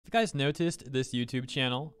you guys noticed this YouTube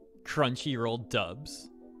channel, Crunchyroll Dubs?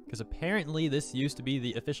 Because apparently this used to be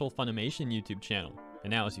the official Funimation YouTube channel,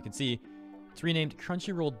 and now as you can see, it's renamed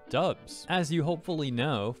Crunchyroll Dubs. As you hopefully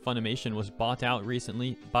know, Funimation was bought out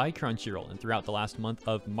recently by Crunchyroll, and throughout the last month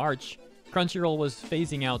of March, Crunchyroll was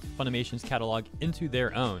phasing out Funimation's catalog into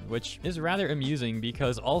their own, which is rather amusing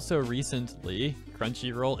because also recently,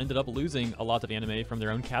 Crunchyroll ended up losing a lot of anime from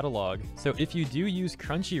their own catalog. So if you do use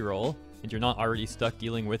Crunchyroll, and you're not already stuck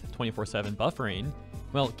dealing with 24/7 buffering,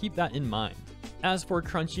 well, keep that in mind. As for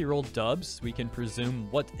Crunchyroll Dubs, we can presume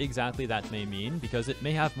what exactly that may mean because it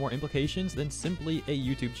may have more implications than simply a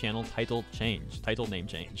YouTube channel title name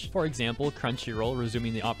change. For example, Crunchyroll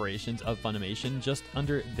resuming the operations of Funimation just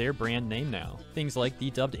under their brand name now. Things like the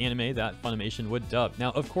dubbed anime that Funimation would dub.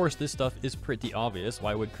 Now, of course, this stuff is pretty obvious.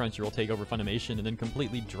 Why would Crunchyroll take over Funimation and then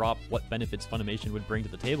completely drop what benefits Funimation would bring to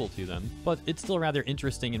the table to them? But it's still rather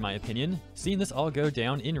interesting in my opinion, seeing this all go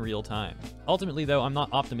down in real time. Ultimately though, I'm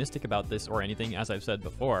not optimistic about this or anything, as I've said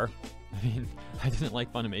before. I mean, I didn't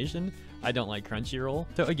like Funimation, I don't like Crunchyroll.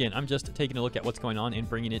 So again, I'm just taking a look at what's going on and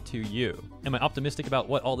bringing it to you. Am I optimistic about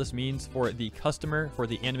what all this means for the customer, for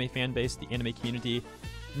the anime fan base, the anime community?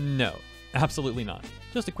 No, absolutely not.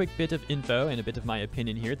 Just a quick bit of info and a bit of my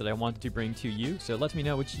opinion here that I wanted to bring to you, so let me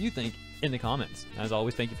know what you think in the comments. As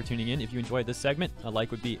always, thank you for tuning in. If you enjoyed this segment, a like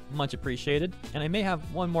would be much appreciated, and I may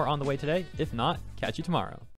have one more on the way today. If not, catch you tomorrow.